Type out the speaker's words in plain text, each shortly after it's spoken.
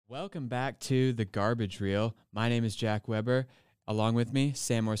Welcome back to The Garbage Reel. My name is Jack Weber. Along with me,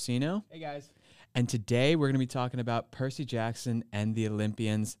 Sam Orsino. Hey, guys. And today we're going to be talking about Percy Jackson and the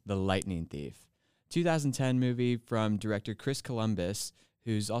Olympians, The Lightning Thief. 2010 movie from director Chris Columbus,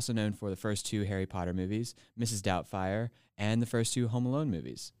 who's also known for the first two Harry Potter movies, Mrs. Doubtfire, and the first two Home Alone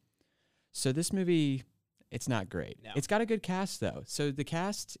movies. So this movie, it's not great. No. It's got a good cast, though. So the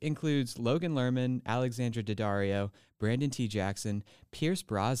cast includes Logan Lerman, Alexandra Daddario, Brandon T. Jackson, Pierce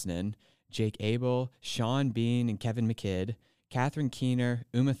Brosnan, Jake Abel, Sean Bean, and Kevin McKidd, Catherine Keener,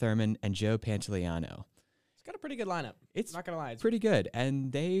 Uma Thurman, and Joe Pantoliano. It's got a pretty good lineup. It's not going to lie. It's pretty good,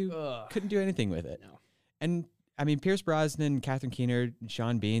 and they couldn't do anything with it. No. And, I mean, Pierce Brosnan, Catherine Keener, and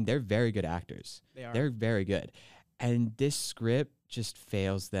Sean Bean, they're very good actors. They are. They're very good. And this script just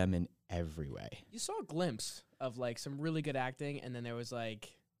fails them in every way. You saw a glimpse of, like, some really good acting, and then there was,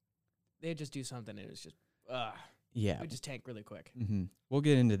 like, they'd just do something, and it was just, Yeah. it would just tank really quick. Mm-hmm. We'll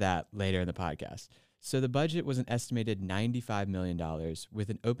get into that later in the podcast. So the budget was an estimated $95 million with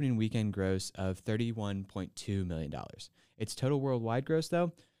an opening weekend gross of $31.2 million. Its total worldwide gross,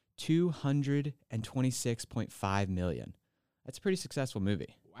 though, $226.5 million. That's a pretty successful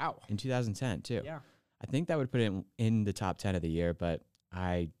movie. Wow. In 2010, too. Yeah. I think that would put it in the top 10 of the year, but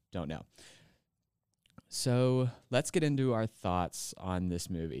I don't know. So let's get into our thoughts on this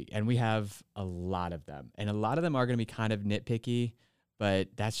movie. And we have a lot of them. And a lot of them are going to be kind of nitpicky, but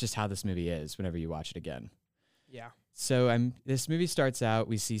that's just how this movie is whenever you watch it again. Yeah. So this movie starts out,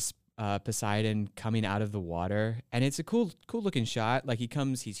 we see Poseidon coming out of the water, and it's a cool looking shot. Like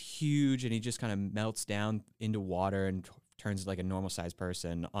he's huge, and he just kind of melts down into water and turns like a normal sized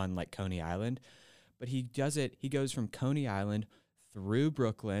person on like Coney Island. But he goes from Coney Island through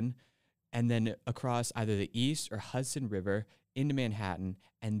Brooklyn and then across either the East or Hudson River into Manhattan,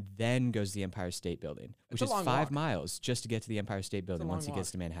 and then goes to the Empire State Building, which is 5 miles just to get to the Empire State Building once he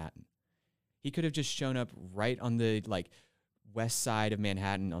gets to Manhattan. He could have just shown up right on the like west side of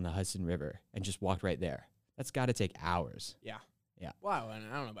Manhattan on the Hudson River and just walked right there. That's got to take hours. Yeah. Yeah. Wow. And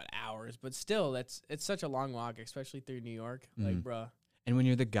I don't know about hours, but still, it's such a long walk, especially through New York. Like, bruh. And when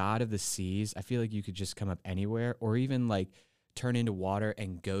you're the god of the seas, I feel like you could just come up anywhere or even like turn into water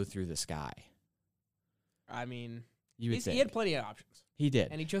and go through the sky. I mean, He had plenty of options. He did.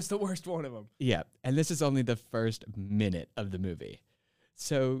 And he chose the worst one of them. Yeah. And this is only the first minute of the movie.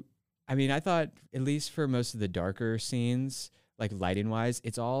 So, I mean, I thought, at least for most of the darker scenes, like lighting-wise,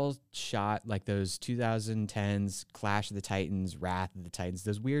 it's all shot like those 2010s Clash of the Titans, Wrath of the Titans,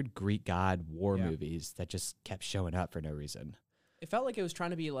 those weird Greek god war movies that just kept showing up for no reason. It felt like it was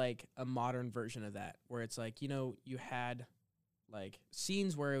trying to be like a modern version of that, where it's like, you had like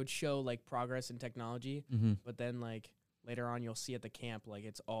scenes where it would show like progress in technology, but then like later on you'll see at the camp, like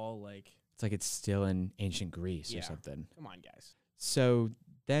it's all like... It's like it's still in ancient Greece or something. Come on, guys. So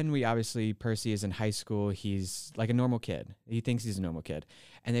then Percy is in high school. He's like a normal kid. He thinks he's a normal kid.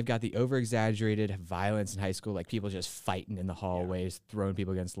 And they've got the over-exaggerated violence in high school, like people just fighting in the hallways, throwing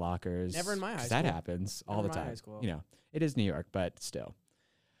people against lockers. Never in my high school. That happens all the time. High school. It is New York, but still.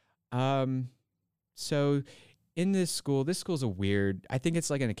 So in this school's I think it's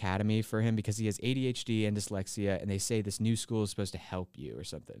like an academy for him because he has ADHD and dyslexia, and they say this new school is supposed to help you or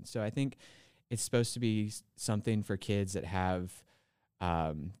something. So I think it's supposed to be something for kids that have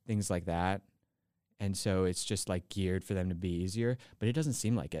things like that. And so it's just like geared for them to be easier, but it doesn't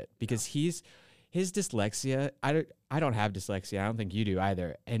seem like it because his dyslexia, I don't have dyslexia. I don't think you do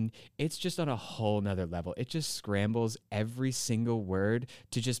either. And it's just on a whole nother level. It just scrambles every single word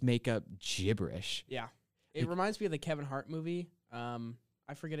to just make up gibberish. Yeah. It reminds me of the Kevin Hart movie. I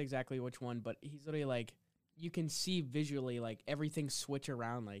forget exactly which one, but he's literally like, you can see visually like everything switch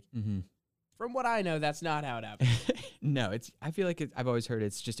around. Like, from what I know, that's not how it happens. No, I feel like I've always heard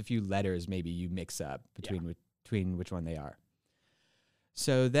it's just a few letters maybe you mix up between which one they are.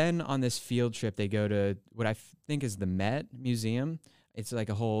 So then on this field trip, they go to what I think is the Met Museum. It's like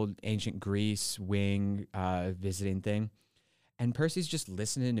a whole ancient Greece wing visiting thing. And Percy's just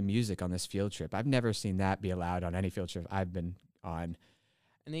listening to music on this field trip. I've never seen that be allowed on any field trip I've been on. And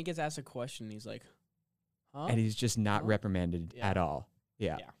then he gets asked a question, and he's like, huh? And he's just not reprimanded at all.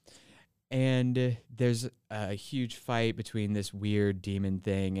 Yeah. Yeah. And there's a huge fight between this weird demon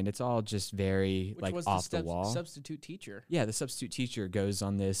thing, and it's all just very off the wall. Substitute teacher. Yeah, the substitute teacher goes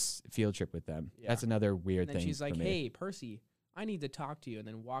on this field trip with them. Yeah. That's another weird thing. And she's like, "Hey, Percy, I need to talk to you," and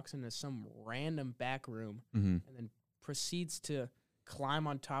then walks into some random back room, and then proceeds to climb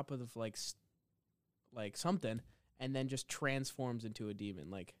on top of like something, and then just transforms into a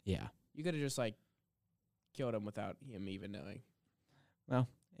demon. Like, yeah, you could have just like killed him without him even knowing. Well,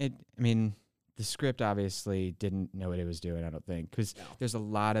 the script obviously didn't know what it was doing, I don't think, because there's a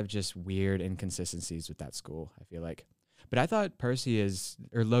lot of just weird inconsistencies with that school, I feel like. But I thought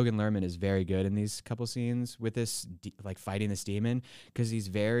Logan Lerman is very good in these couple scenes with this, like, fighting this demon, because he's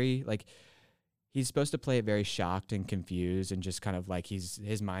very, like, he's supposed to play it very shocked and confused and just kind of like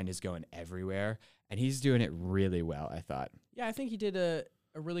his mind is going everywhere, and he's doing it really well, I thought. Yeah, I think he did a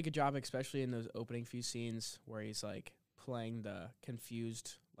really good job, especially in those opening few scenes where he's, like, playing the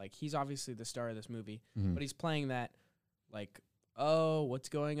confused, like, he's obviously the star of this movie, but he's playing that, like, oh, what's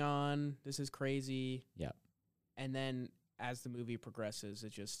going on? This is crazy. Yeah. And then as the movie progresses,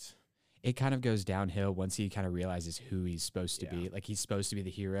 it kind of goes downhill once he kind of realizes who he's supposed to be. Like, he's supposed to be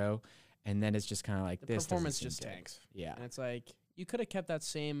the hero, and then it's just kind of like, the performance just tanks. Yeah. And it's like, you could have kept that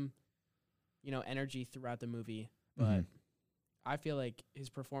same, energy throughout the movie, but I feel like his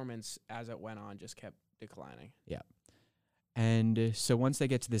performance as it went on just kept declining. Yeah. And so once they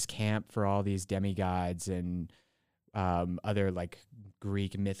get to this camp for all these demigods and other, like,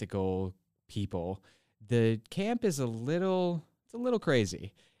 Greek mythical people, the camp is a little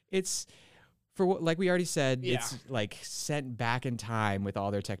crazy. It's, for what, like we already said, it's like sent back in time with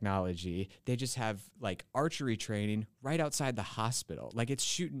all their technology. They just have, like, archery training right outside the hospital. Like, it's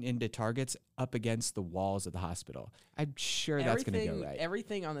shooting into targets up against the walls of the hospital. I'm sure that's going to go right.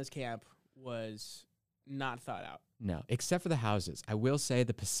 Everything on this camp was not thought out. No, except for the houses. I will say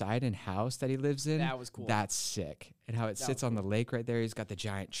the Poseidon house that he lives in, that was cool. That's sick. And how it sits on the lake right there. He's got the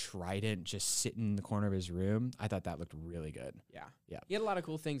giant trident just sitting in the corner of his room. I thought that looked really good. Yeah. Yeah. He had a lot of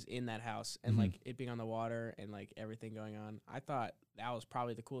cool things in that house, and like it being on the water and like everything going on. I thought that was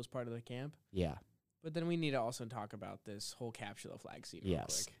probably the coolest part of the camp. Yeah. But then we need to also talk about this whole capture the flag scene real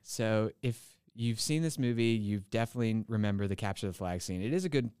quick. So if you've seen this movie, you've definitely remember the capture the flag scene. It is a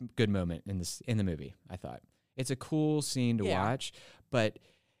good moment in the movie, I thought. It's a cool scene to watch, but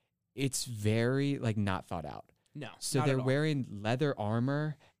it's very, like, not thought out. No, so they're wearing leather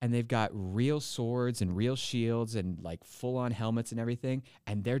armor, and they've got real swords and real shields and, like, full-on helmets and everything,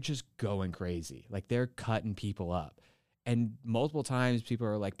 and they're just going crazy. Like, they're cutting people up. And multiple times people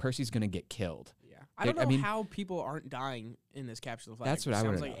are like, Percy's going to get killed. Yeah. I don't know how people aren't dying in this capture the flag. That's what I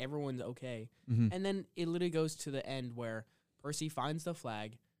want to know. Sounds like everyone's okay. And then it literally goes to the end where Percy finds the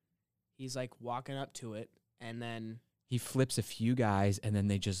flag. He's, like, walking up to it. And then he flips a few guys, and then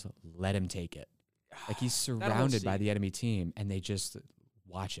they just let him take it. Like, he's surrounded by the enemy team, and they just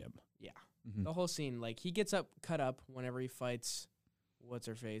watch him. Yeah. The whole scene, like, he gets cut up whenever he fights, what's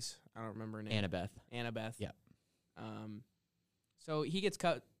her face? I don't remember her name. Annabeth. Yeah. So he gets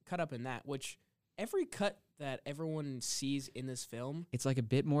cut up in that, which every cut that everyone sees in this film, it's like a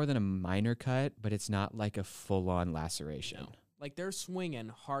bit more than a minor cut, but it's not like a full-on laceration. No. Like, they're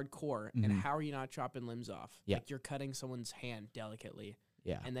swinging hardcore, and how are you not chopping limbs off? Yeah. Like, you're cutting someone's hand delicately.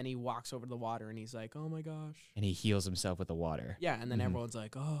 Yeah. And then he walks over to the water, and he's like, oh, my gosh. And he heals himself with the water. Yeah, and then everyone's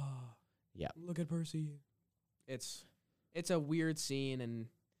like, oh, yeah, look at Percy. It's a weird scene, and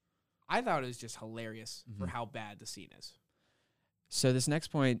I thought it was just hilarious for how bad the scene is. So this next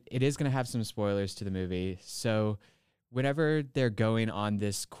point, it is going to have some spoilers to the movie. So whenever they're going on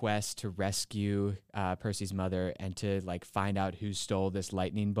this quest to rescue Percy's mother and to, like, find out who stole this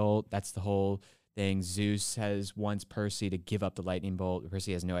lightning bolt, that's the whole thing. Zeus wants Percy to give up the lightning bolt.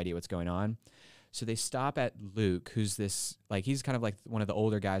 Percy has no idea what's going on. So they stop at Luke, who's this, like, he's kind of like one of the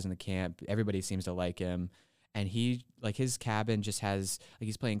older guys in the camp. Everybody seems to like him. And he, like, his cabin just has, like,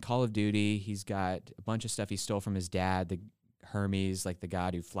 he's playing Call of Duty. He's got a bunch of stuff he stole from his dad, the Hermes, like the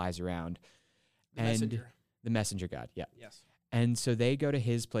god who flies around. The messenger god, yeah. Yes. And so they go to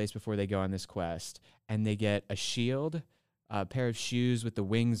his place before they go on this quest, and they get a shield, a pair of shoes with the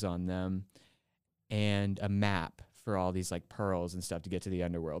wings on them, and a map for all these, like, pearls and stuff to get to the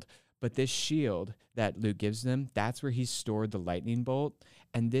underworld. But this shield that Luke gives them, that's where he stored the lightning bolt.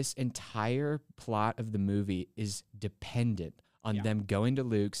 And this entire plot of the movie is dependent on them going to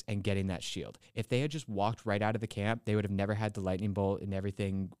Luke's and getting that shield. If they had just walked right out of the camp, they would have never had the lightning bolt, and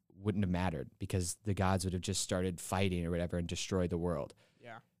everything wouldn't have mattered because the gods would have just started fighting or whatever and destroyed the world.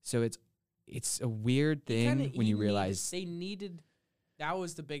 Yeah. So it's a weird thing when you realize they needed. That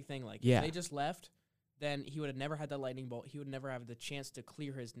was the big thing. Like, if they just left, then he would have never had that lightning bolt. He would never have the chance to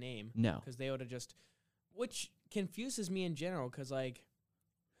clear his name. No, because they would have just, which confuses me in general. Because, like,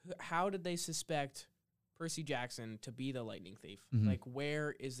 how did they suspect Percy Jackson to be the lightning thief? Like,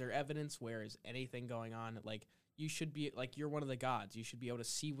 where is there evidence? Where is anything going on? Like, you should be, like, you're one of the gods. You should be able to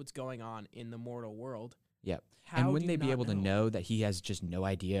see what's going on in the mortal world. Yep. And wouldn't they be able to know that he has just no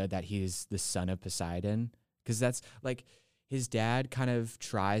idea that he's the son of Poseidon? Because that's, like, his dad kind of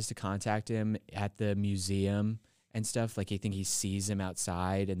tries to contact him at the museum, and stuff. Like, I think he sees him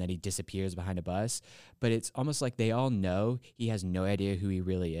outside and then he disappears behind a bus. But it's almost like they all know he has no idea who he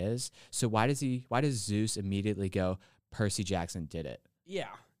really is. So why does Zeus immediately go, Percy Jackson did it? Yeah.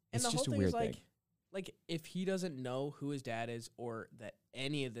 And It's the just whole a thing weird is like, thing. like if he doesn't know who his dad is or that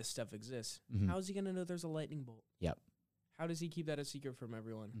any of this stuff exists, Mhm. how is he gonna know there's a lightning bolt? Yep. How does he keep that a secret from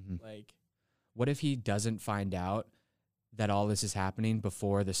everyone? Mhm. Like, What if he doesn't find out that all this is happening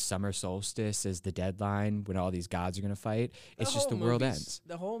before the summer solstice is the deadline when all these gods are going to fight? It's just the world ends.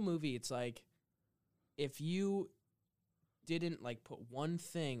 The whole movie, it's like if you didn't like put one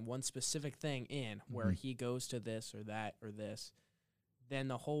specific thing in where Mhm. he goes to this or that or this, then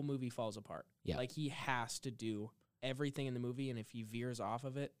the whole movie falls apart. Yeah. Like he has to do everything in the movie, and if he veers off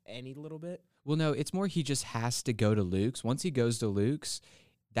of it any little bit, Well, no, it's more he just has to go to Luke's. Once he goes to Luke's,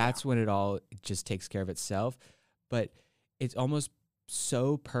 that's when it all just takes care of itself. But it's almost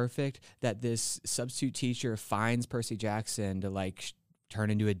so perfect that this substitute teacher finds Percy Jackson to like turn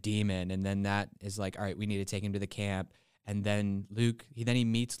into a demon, and then that is like, all right, we need to take him to the camp. And then he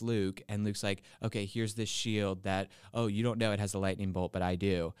meets Luke, and Luke's like, okay, here's this shield that, oh, you don't know it has a lightning bolt, but I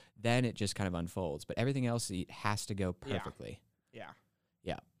do. Then it just kind of unfolds. But everything else it has to go perfectly. yeah.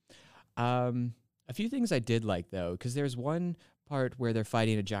 A few things I did like, though, because there's one part where they're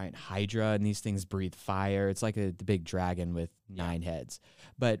fighting a giant hydra, and these things breathe fire. It's like the big dragon with 9 heads.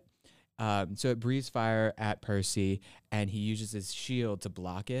 But so it breathes fire at Percy, and he uses his shield to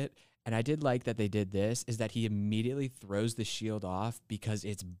block it. And I did like that they did this, is that he immediately throws the shield off because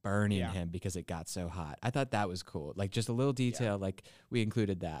it's burning him because it got so hot. I thought that was cool. Like, just a little detail, like, we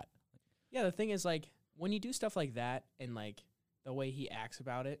included that. Yeah, the thing is, like, when you do stuff like that and, like, the way he acts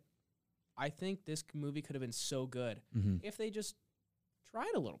about it, I think this movie could have been so good if they just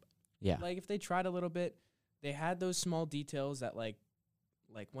tried a little bit. Yeah. Like, if they tried a little bit, they had those small details that, like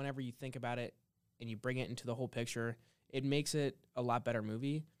whenever you think about it and you bring it into the whole picture, it makes it a lot better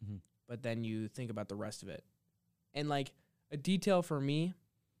movie, but then you think about the rest of it. And, like, a detail for me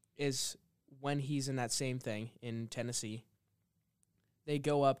is when he's in that same thing in Tennessee, they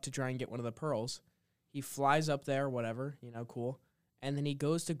go up to try and get one of the pearls. He flies up there, whatever, cool. And then he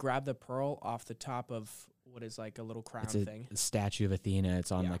goes to grab the pearl off the top of what is like a little crown thing. It's a statue of Athena.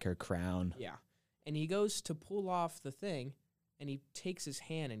 It's on like her crown. Yeah. And he goes to pull off the thing, and he takes his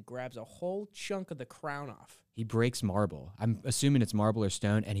hand and grabs a whole chunk of the crown off. He breaks marble. I'm assuming it's marble or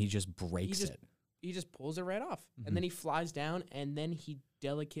stone, and he just breaks it. He just pulls it right off. And then he flies down, and then he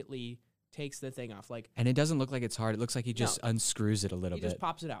delicately takes the thing off. And it doesn't look like it's hard. It looks like he just unscrews it a little bit. He just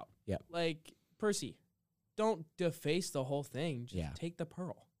pops it out. Yeah. Like, Percy, don't deface the whole thing. Just take the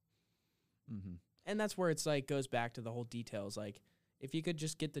pearl. And that's where it's like goes back to the whole details. Like, if you could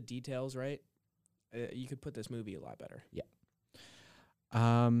just get the details right, you could put this movie a lot better. Yeah.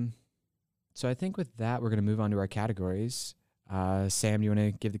 So I think with that, we're going to move on to our categories. Sam, you want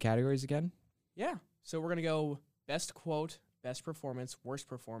to give the categories again? Yeah. So we're going to go best quote, best performance, worst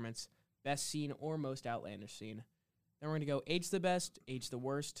performance, best scene or most outlandish scene. Then we're going to go age the best, age the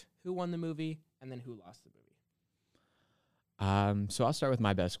worst, who won the movie, and then who lost the movie. So I'll start with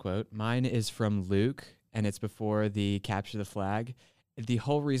my best quote. Mine is from Luke, and it's before the capture the flag. The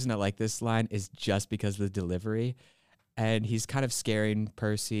whole reason I like this line is just because of the delivery. And he's kind of scaring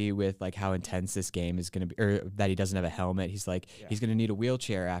Percy with like how intense this game is going to be, or that he doesn't have a helmet. He's like, he's going to need a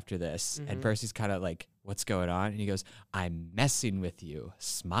wheelchair after this. And Percy's kind of like, what's going on? And he goes, I'm messing with you.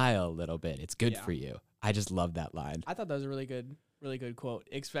 Smile a little bit. It's good for you. I just love that line. I thought that was a really good quote,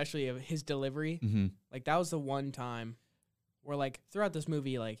 especially of his delivery. Like, that was the one time where, like, throughout this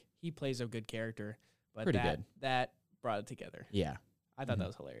movie, like, he plays a good character, but Pretty good. That brought it together. Yeah. I thought that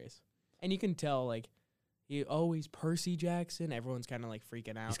was hilarious. And you can tell, like, he's Percy Jackson. Everyone's kind of, like,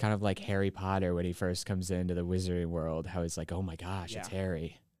 freaking out. He's kind of like Harry Potter when he first comes into the wizarding world, how he's like, oh my gosh, it's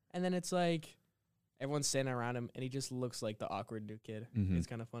Harry. And then it's like everyone's standing around him, and he just looks like the awkward new kid. It's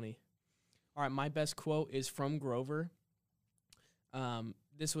kind of funny. All right, my best quote is from Grover.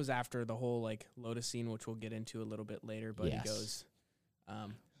 This was after the whole, like, Lotus scene, which we'll get into a little bit later, but he goes,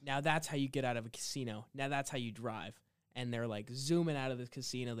 now that's how you get out of a casino. Now that's how you drive. And they're, like, zooming out of the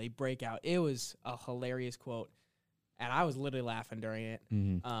casino. They break out. It was a hilarious quote, and I was literally laughing during it.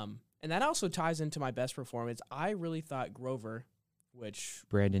 And that also ties into my best performance. I really thought Grover, which...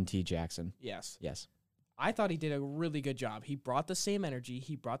 Brandon T. Jackson. Yes. Yes. I thought he did a really good job. He brought the same energy.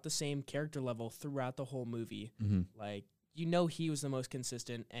 He brought the same character level throughout the whole movie. Like, he was the most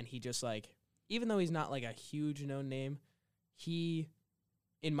consistent, and he just, like, even though he's not, like, a huge known name, he,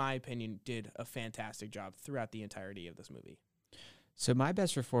 in my opinion, did a fantastic job throughout the entirety of this movie. So my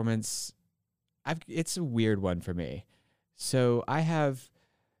best performance, it's a weird one for me. So I have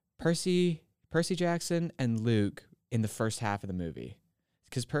Percy Percy Jackson and Luke in the first half of the movie.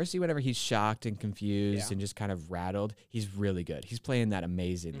 Because Percy, whenever he's shocked and confused and just kind of rattled, he's really good. He's playing that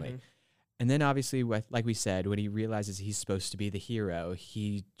amazingly. Mm-hmm. And then obviously, like we said, when he realizes he's supposed to be the hero,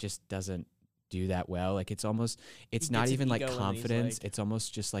 he just doesn't do that well. Like it's not even like confidence. Like, it's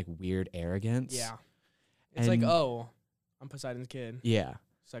almost just like weird arrogance. Yeah. It's like, oh, I'm Poseidon's kid. Yeah.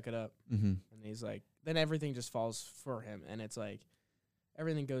 Suck it up. Mm-hmm. And he's like, then everything just falls for him. And it's like,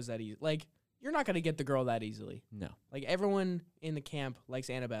 everything goes that easy. Like, you're not going to get the girl that easily. No. Like, everyone in the camp likes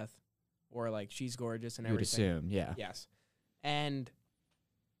Annabeth, or like, she's gorgeous and everything. You would assume, yeah. Yes. And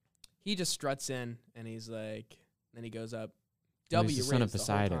he just struts in, and he's like, then he goes up. Well, he's the son of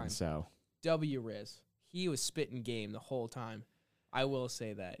Poseidon, so. W Riz. He was spitting game the whole time. I will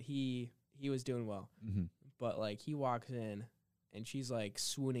say that. He was doing well. Mm-hmm. But, like, he walks in, and she's, like,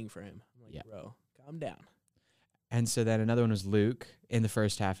 swooning for him. I'm like, bro, calm down. And so then another one was Luke in the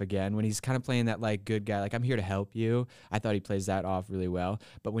first half again, when he's kind of playing that, like, good guy, like, I'm here to help you. I thought he plays that off really well.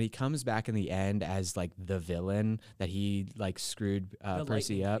 But when he comes back in the end as, like, the villain that he, like, screwed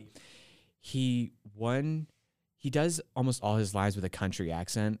Percy up, he does almost all his lines with a country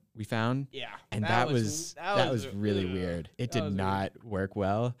accent, we found. Yeah. And that was really weird. It did not work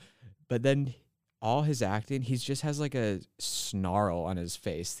well. But then all his acting, he just has like a snarl on his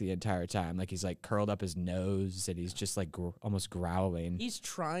face the entire time. Like he's like curled up his nose and he's just like almost growling. He's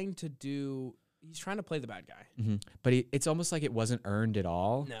trying to play the bad guy. Mm-hmm. But it's almost like it wasn't earned at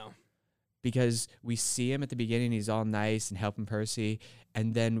all. No. Because we see him at the beginning, he's all nice and helping Percy,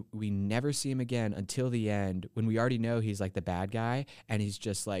 and then we never see him again until the end when we already know he's like the bad guy and he's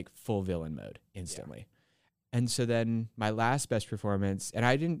just like full villain mode instantly. Yeah. And so then my last best performance, and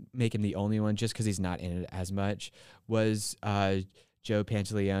I didn't make him the only one just because he's not in it as much, was Joe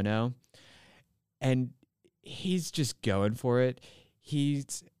Pantoliano. And he's just going for it.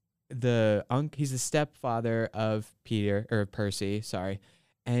 He's the stepfather of Percy, sorry.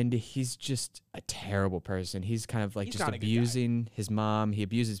 And he's just a terrible person. He's kind of like just abusing his mom. He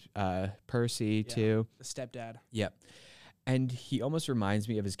abuses Percy too. The stepdad. Yep. And he almost reminds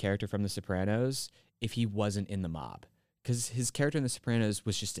me of his character from The Sopranos if he wasn't in the mob. Because his character in The Sopranos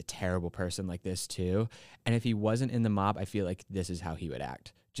was just a terrible person like this too. And if he wasn't in the mob, I feel like this is how he would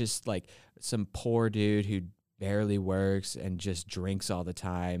act. Just like some poor dude who barely works and just drinks all the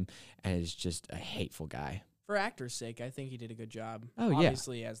time and is just a hateful guy. For actor's sake, I think he did a good job. Oh, yeah.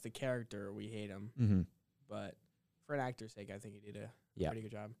 Obviously, as the character, we hate him. Mm-hmm. But for an actor's sake, I think he did a pretty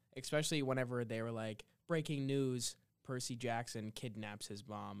good job. Especially whenever they were like, breaking news, Percy Jackson kidnaps his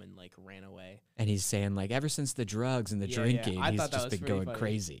mom and like ran away. And he's saying like, ever since the drugs and the drinking, he's just been going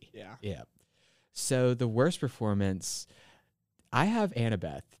crazy. Yeah. Yeah. So the worst performance, I have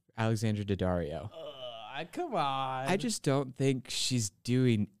Annabeth, Alexandra Daddario. Come on. I just don't think she's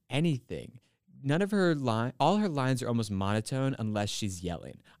doing anything. None of her all her lines are almost monotone unless she's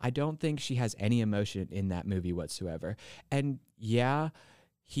yelling. I don't think she has any emotion in that movie whatsoever. And yeah,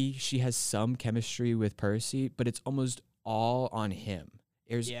 she has some chemistry with Percy, but it's almost all on him.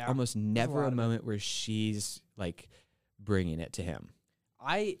 There's almost never a moment where she's like bringing it to him.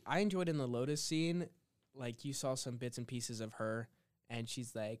 I enjoyed in the Lotus scene, like you saw some bits and pieces of her, and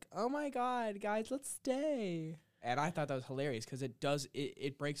she's like, "Oh my God, guys, let's stay." And I thought that was hilarious because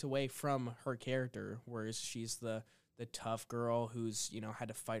it breaks away from her character, whereas she's the tough girl who's, had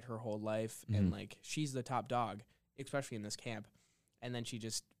to fight her whole life, and like she's the top dog, especially in this camp. And then she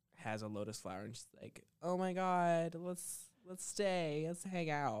just has a lotus flower and she's like, "Oh my God, let's stay, let's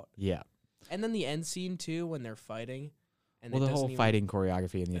hang out." Yeah. And then the end scene too, when they're fighting. And the whole fighting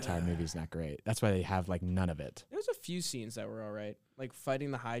choreography in the entire movie is not great. That's why they have like none of it. There's a few scenes that were all right, like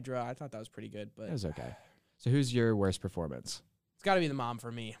fighting the Hydra. I thought that was pretty good, but it was okay. So who's your worst performance? It's got to be the mom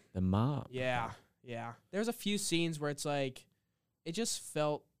for me. The mom? Yeah, okay. Yeah. There's a few scenes where it's like, it just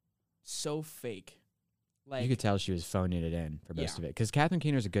felt so fake. Like you could tell she was phoning it in for most of it. Because Catherine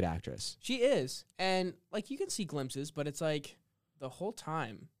Keener's a good actress. She is. And like you can see glimpses, but it's like the whole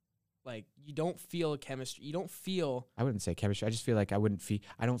time, like you don't feel chemistry. You don't feel. I wouldn't say chemistry. I just feel like I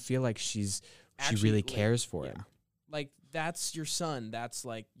don't feel like she really cares for him. Like, that's your son. That's,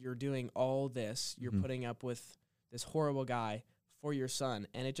 like, you're doing all this. You're putting up with this horrible guy for your son.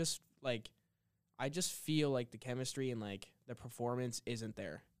 And it just, like, I just feel like the chemistry and, like, the performance isn't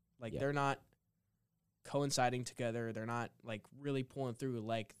there. Like, they're not coinciding together. They're not, like, really pulling through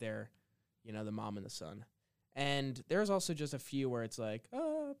like they're, the mom and the son. And there's also just a few where it's like,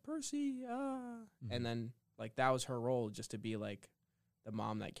 Percy, And then, like, that was her role, just to be, like, the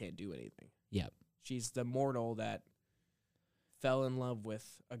mom that can't do anything. Yeah. She's the mortal that fell in love with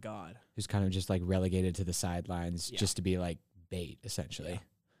a god. Who's kind of just like relegated to the sidelines just to be like bait, essentially.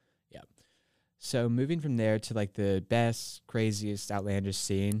 Yeah. So moving from there to like the best, craziest, outlandish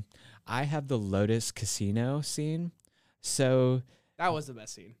scene, I have the Lotus Casino scene. So That was the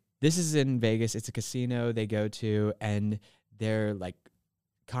best scene. this is in Vegas. It's a casino they go to, and they're like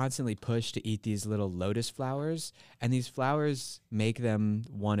constantly pushed to eat these little lotus flowers, and these flowers make them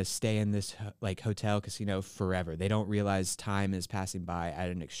want to stay in this like hotel casino forever. They don't realize time is passing by at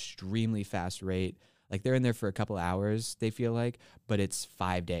an extremely fast rate. Like they're in there for a couple hours, they feel like, but it's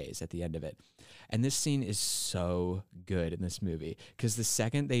 5 days at the end of it. And this scene is so good in this movie because the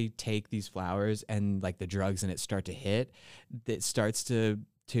second they take these flowers and like the drugs in it start to hit, it starts to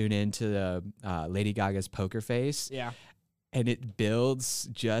tune into the Lady Gaga's Poker Face. Yeah. And it builds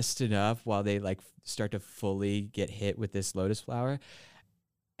just enough while they like start to fully get hit with this lotus flower.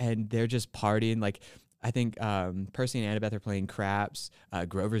 And they're just partying. Like, I think Percy and Annabeth are playing craps.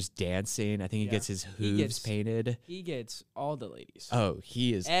 Grover's dancing. I think he gets his hooves painted. He gets all the ladies. Oh,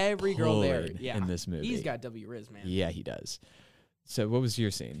 he is every girl there. Yeah. in this movie. He's got W Riz, man. Yeah, he does. So what was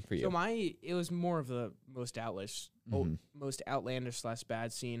your scene for you? So it was more of the most outlandish /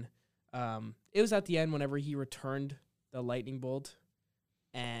 bad scene. It was at the end whenever he returned the lightning bolt,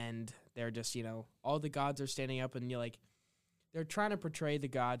 and they're just, all the gods are standing up, and they're trying to portray the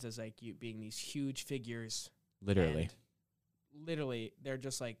gods as like you being these huge figures. Literally, they're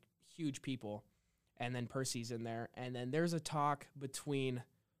just like huge people. And then Percy's in there, and then there's a talk between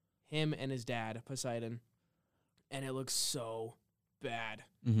him and his dad, Poseidon, and it looks so bad.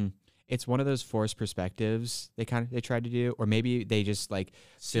 Mm-hmm. It's one of those forced perspectives they tried to do, or maybe they just like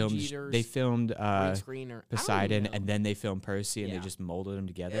filmed Poseidon and then they filmed Percy and they just molded them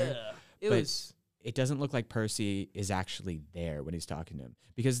together. It doesn't look like Percy is actually there when he's talking to him,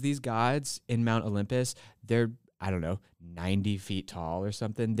 because these gods in Mount Olympus, they're, I don't know, 90 feet tall or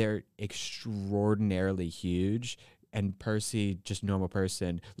something. They're extraordinarily huge, and Percy, just normal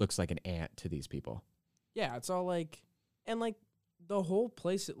person, looks like an ant to these people. Yeah, it's all like, and like the whole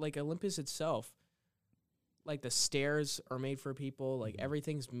place, like Olympus itself, like the stairs are made for people, like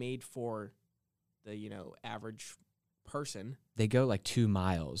everything's made for the, average person. They go like 2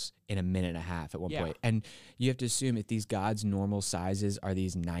 miles in a minute and a half at one point. And you have to assume if these gods' normal sizes are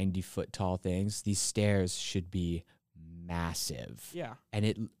these 90-foot tall things, these stairs should be massive. Yeah.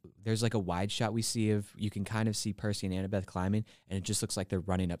 And there's like a wide shot we see of, you can kind of see Percy and Annabeth climbing, and it just looks like they're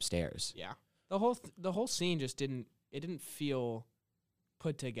running upstairs. Yeah. The whole scene just didn't feel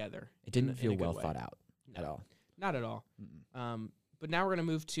put together. It didn't feel well thought out at all. Not at all. But now we're going to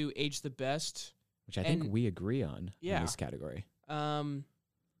move to Age the Best, which I think we agree on in this category. Mine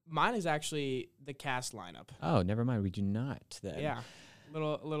is actually the cast lineup. Oh, never mind. We do not then. Yeah. A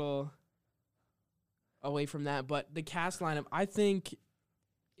little away from that. But the cast lineup, I think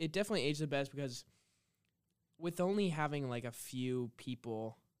it definitely aged the best, because with only having like a few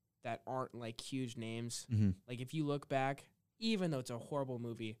people that aren't like huge names, like if you look back, even though it's a horrible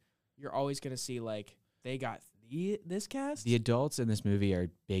movie, you're always going to see like they got this cast. The adults in this movie are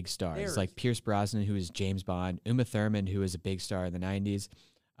big stars, like Pierce Brosnan, who is James Bond, Uma Thurman, who was a big star in the 90s,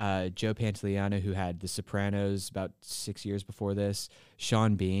 Joe Pantoliano, who had The Sopranos about 6 years before this,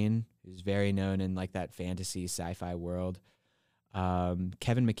 Sean Bean, who's very known in like that fantasy sci-fi world.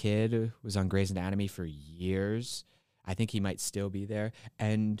 Kevin McKidd was on Grey's Anatomy for years. I think he might still be there.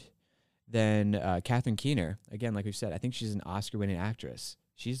 And then Catherine Keener, again, like we've said, I think she's an Oscar-winning actress.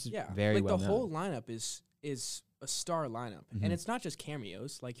 She's very well known. The whole lineup is a star lineup. And it's not just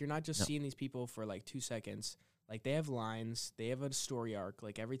cameos. Like, you're not just seeing these people for like 2 seconds. Like, they have lines. They have a story arc.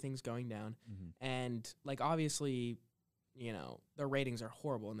 Like, everything's going down. And, like, obviously, their ratings are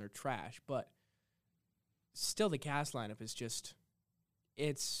horrible and they're trash. But still, the cast lineup is just,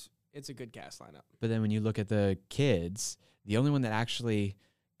 it's a good cast lineup. But then when you look at the kids, the only one that actually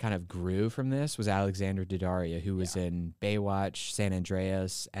kind of grew from this was Alexandra Daddario, who was in Baywatch, San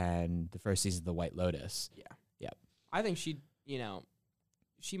Andreas, and the first season of The White Lotus. Yeah. I think she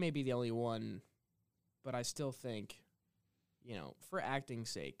may be the only one, but I still think, for acting's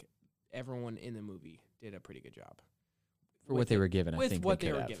sake, everyone in the movie did a pretty good job. For what they were given, I think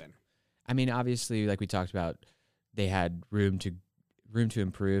they were given. I mean, obviously, like we talked about, they had room to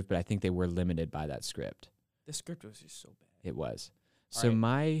improve, but I think they were limited by that script. The script was just so bad. It was. So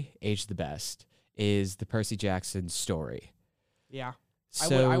my Age the Best is the Percy Jackson story. Yeah.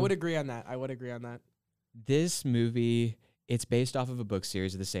 I would agree on that. This movie, it's based off of a book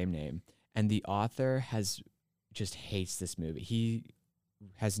series of the same name, and the author just hates this movie. He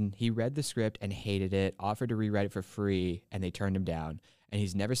read the script and hated it, offered to rewrite it for free, and they turned him down. And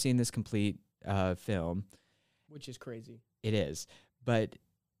he's never seen this complete film. Which is crazy. It is. But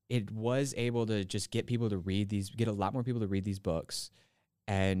it was able to just get a lot more people to read these books.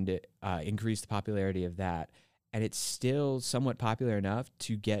 and increased the popularity of that. And it's still somewhat popular enough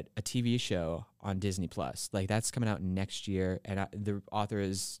to get a TV show on Disney Plus. Like that's coming out next year, and the author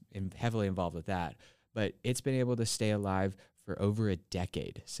is heavily involved with that. But it's been able to stay alive for over a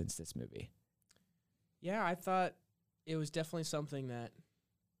decade since this movie. Yeah, I thought it was definitely something that,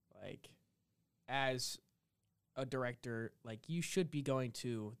 like, as a director, like, you should be going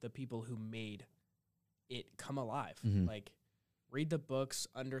to the people who made it come alive. Mm-hmm. Like, read the books,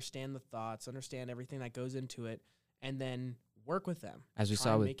 understand the thoughts, understand everything that goes into it, and then work with them. As we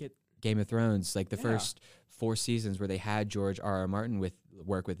saw with Game of Thrones, like the first 4 seasons where they had George R.R. Martin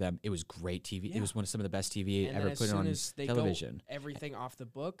work with them, it was great TV. Yeah. It was one of some of the best TV and ever put on as they television. Go everything off the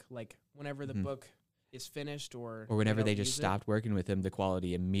book, like whenever the book is finished or whenever they just stopped working with him, the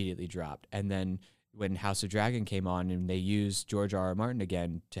quality immediately dropped. And then when House of Dragon came on and they used George R.R. Martin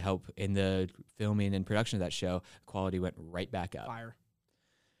again to help in the filming and production of that show, the quality went right back up. Fire.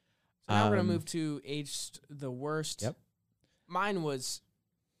 So now we're going to move to Aged the Worst. Yep. Mine was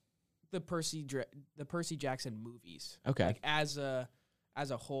the Percy Jackson movies. Okay. Like as a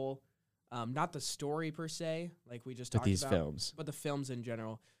whole, not the story per se, like we just talked about. But these films. But the films in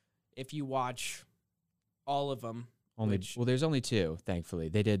general. If you watch all of them. Well, there's only 2, thankfully.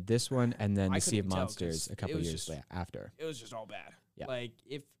 They did this one and then The Sea of Monsters a couple years after. It was just all bad. Yeah. Like,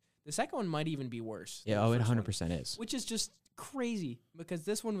 if the second one might even be worse. Yeah, it 100% is. Which is just crazy because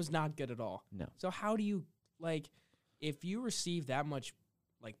this one was not good at all. No. So how do you, like, if you receive that much,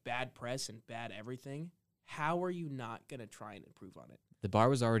 like, bad press and bad everything, how are you not going to try and improve on it? The bar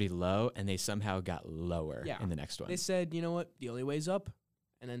was already low, and they somehow got lower in the next one. They said, you know what, the only way's up.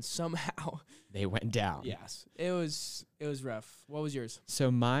 And then somehow they went down. Yes. It was rough. What was yours? So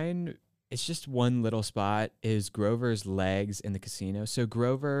mine, it's just one little spot, is Grover's legs in the casino. So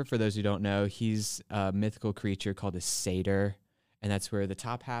Grover, for those who don't know, he's a mythical creature called a satyr. And that's where the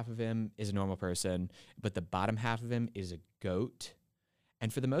top half of him is a normal person, but the bottom half of him is a goat.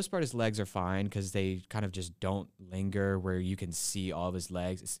 And for the most part, his legs are fine because they kind of just don't linger where you can see all of his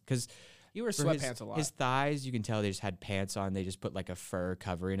legs. Because you wear sweatpants a lot. His thighs, you can tell they just had pants on. They just put like a fur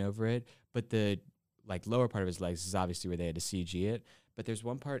covering over it. But the like lower part of his legs is obviously where they had to CG it. But there's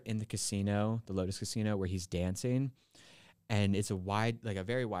one part in the casino, the Lotus Casino, where he's dancing, and it's a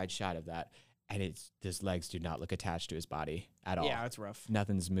very wide shot of that. And his legs do not look attached to his body at all. Yeah, it's rough.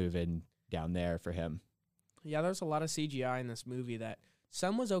 Nothing's moving down there for him. Yeah, there's a lot of CGI in this movie that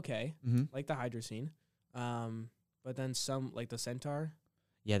some was okay, like the Hydra scene. But then some, like the centaur.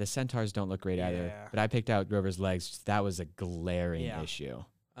 Yeah, the centaurs don't look great either. But I picked out Grover's legs. That was a glaring issue.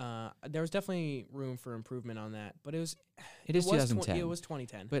 There was definitely room for improvement on that. But it is 2010. It was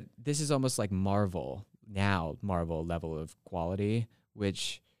 2010. But this is almost like Marvel level of quality,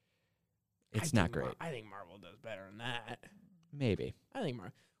 which it's not great. I think Marvel does better than that. Maybe. I think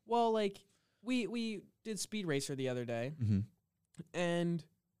Marvel. Well, like, we did Speed Racer the other day, and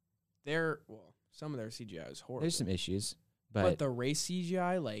some of their CGI is horrible. There's some issues. But the race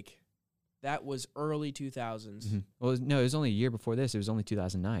CGI, like, that was early 2000s. Well, no, it was only a year before this. It was only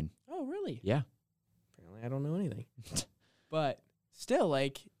 2009. Oh, really? Yeah. Apparently, I don't know anything. But still,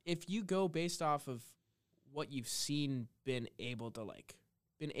 like, if you go based off of what you've seen been able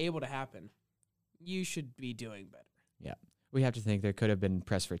to happen, you should be doing better. Yeah. We have to think there could have been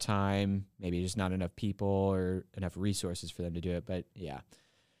pressed for time, maybe just not enough people or enough resources for them to do it. But, yeah.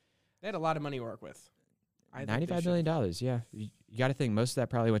 They had a lot of money to work with. $95 million, yeah. You got to think most of that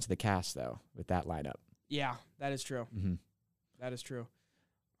probably went to the cast, though, with that lineup. Yeah, that is true. That is true.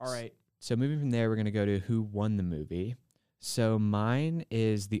 All right. So moving from there, we're going to go to who won the movie. So mine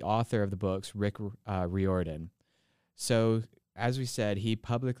is the author of the books, Rick Riordan. So as we said, he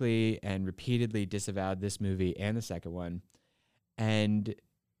publicly and repeatedly disavowed this movie and the second one. And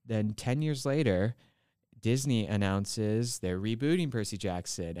then 10 years later, Disney announces they're rebooting Percy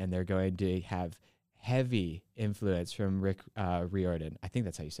Jackson, and they're going to have heavy influence from Rick Riordan. I think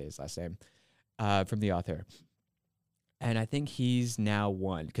that's how you say his last name, from the author. And I think he's now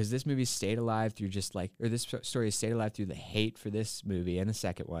won because this movie stayed alive through this story stayed alive through the hate for this movie and the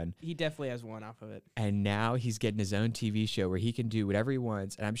second one. He definitely has one off of it. And now he's getting his own TV show where he can do whatever he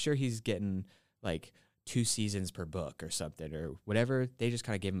wants. And I'm sure he's getting like 2 seasons per book or something or whatever. They just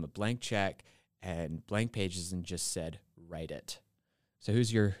kind of gave him a blank check and blank pages and just said, write it. So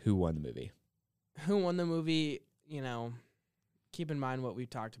who won the movie? Who won the movie, keep in mind what we've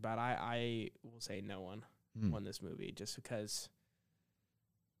talked about. I will say no one won this movie just because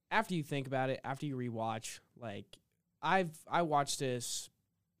after you think about it, after you rewatch, like I watched this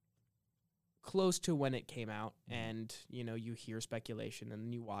close to when it came out and, you hear speculation and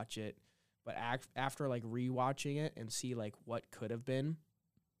then you watch it. But after like rewatching it and see like what could have been,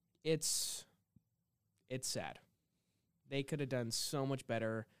 it's sad. They could have done so much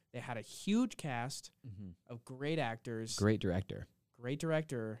better. They had a huge cast of great actors, Great director,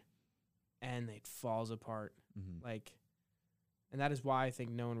 and it falls apart. Like, and that is why I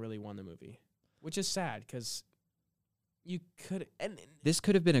think no one really won the movie, which is sad because you could. And this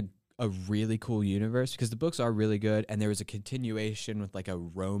could have been a really cool universe because the books are really good, and there was a continuation with like a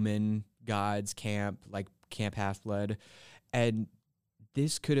Roman gods camp, like Camp Half-Blood, and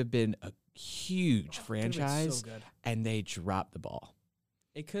this could have been a huge franchise, so good. And they dropped the ball.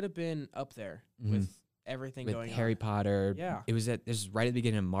 It could have been up there with everything With going on. Harry Potter. Yeah. This is right at the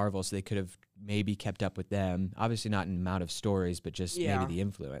beginning of Marvel, so they could have maybe kept up with them. Obviously not in amount of stories, but just maybe the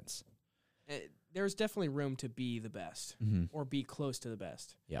influence. There's definitely room to be the best or be close to the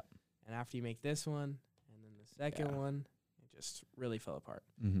best. Yep. And after you make this one and then the second one, it just really fell apart.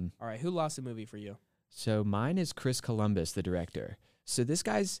 All right, who lost the movie for you? So mine is Chris Columbus, the director. So this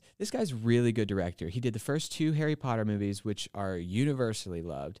guy's really good director. He did the first 2 Harry Potter movies, which are universally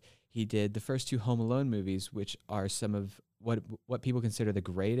loved. He did the first 2 Home Alone movies, which are some of what people consider the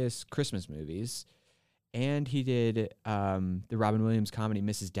greatest Christmas movies. And he did the Robin Williams comedy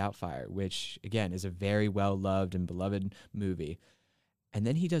Mrs. Doubtfire, which, again, is a very well-loved and beloved movie. And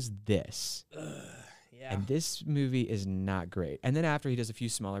then he does this. And this movie is not great. And then after, he does a few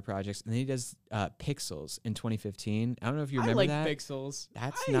smaller projects. And then he does Pixels in 2015. I don't know if you remember that. I like Pixels.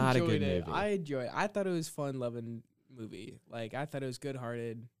 That's not a good movie. I enjoy it. I thought it was a fun-loving movie. Like, I thought it was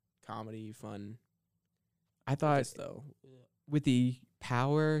good-hearted, comedy, fun. I thought, with the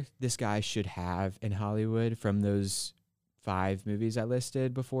power this guy should have in Hollywood from those 5 movies I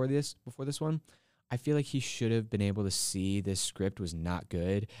listed before this one, I feel like he should have been able to see this script was not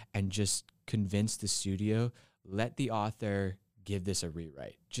good and just convince the studio, let the author give this a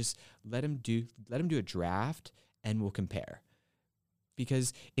rewrite. Just let him do a draft and we'll compare.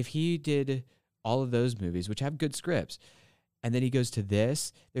 Because if he did all of those movies, which have good scripts, and then he goes to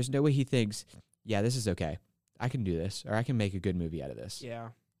this, there's no way he thinks, yeah, this is okay. I can do this, or I can make a good movie out of this. Yeah.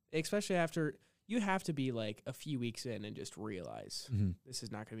 Especially after, you have to be like a few weeks in and just realize this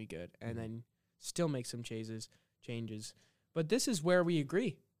is not going to be good. And then still make some changes. But this is where we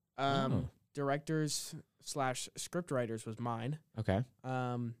agree. Directors / scriptwriters was mine. Okay.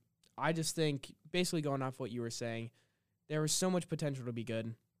 I just think, basically going off what you were saying, there was so much potential to be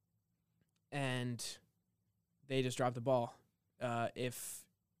good, and they just dropped the ball.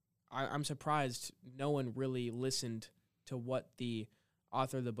 I'm surprised no one really listened to what the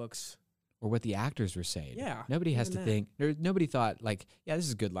author of the books or what the actors were saying. Yeah. Nobody has to think. Nobody thought, like, yeah, this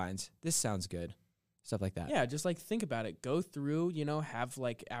is good lines. This sounds good. Stuff like that. Yeah, just, like, think about it. Go through, have,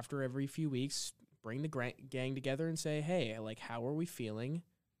 like, after every few weeks, bring the gang together and say, hey, like, how are we feeling?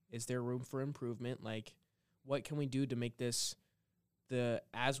 Is there room for improvement? Like, what can we do to make this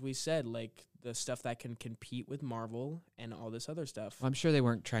as we said, like, the stuff that can compete with Marvel and all this other stuff? Well, I'm sure they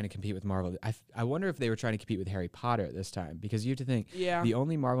weren't trying to compete with Marvel. I wonder if they were trying to compete with Harry Potter at this time, because you have to think, the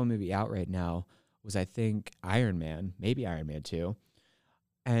only Marvel movie out right now was, I think, Iron Man, maybe Iron Man 2.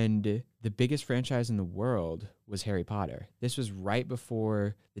 And the biggest franchise in the world was Harry Potter. This was right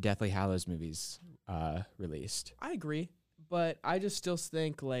before the Deathly Hallows movies released. I agree, but I just still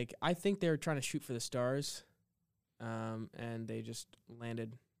think, like, I think they were trying to shoot for the stars, and they just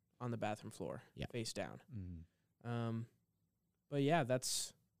landed on the bathroom floor, face down. But yeah,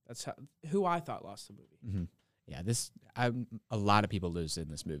 that's who I thought lost the movie. Yeah, a lot of people lose in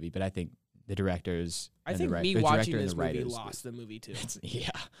this movie, but I think the directors, I think me watching this movie lost the movie too.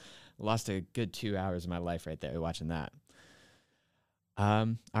 Lost a good 2 hours of my life right there watching that.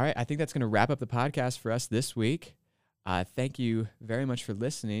 All right, I think that's going to wrap up the podcast for us this week. Thank you very much for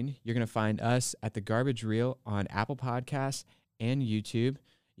listening. You're going to find us at The Garbage Reel on Apple Podcasts and YouTube.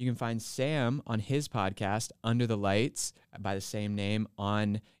 You can find Sam on his podcast, Under the Lights, by the same name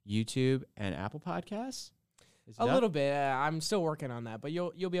on YouTube and Apple Podcasts. A little bit. I'm still working on that, but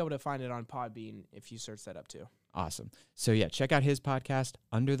you'll be able to find it on Podbean if you search that up too. Awesome. So yeah, check out his podcast,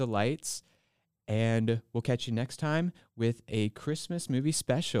 Under the Lights, and we'll catch you next time with a Christmas movie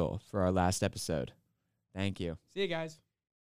special for our last episode. Thank you. See you guys.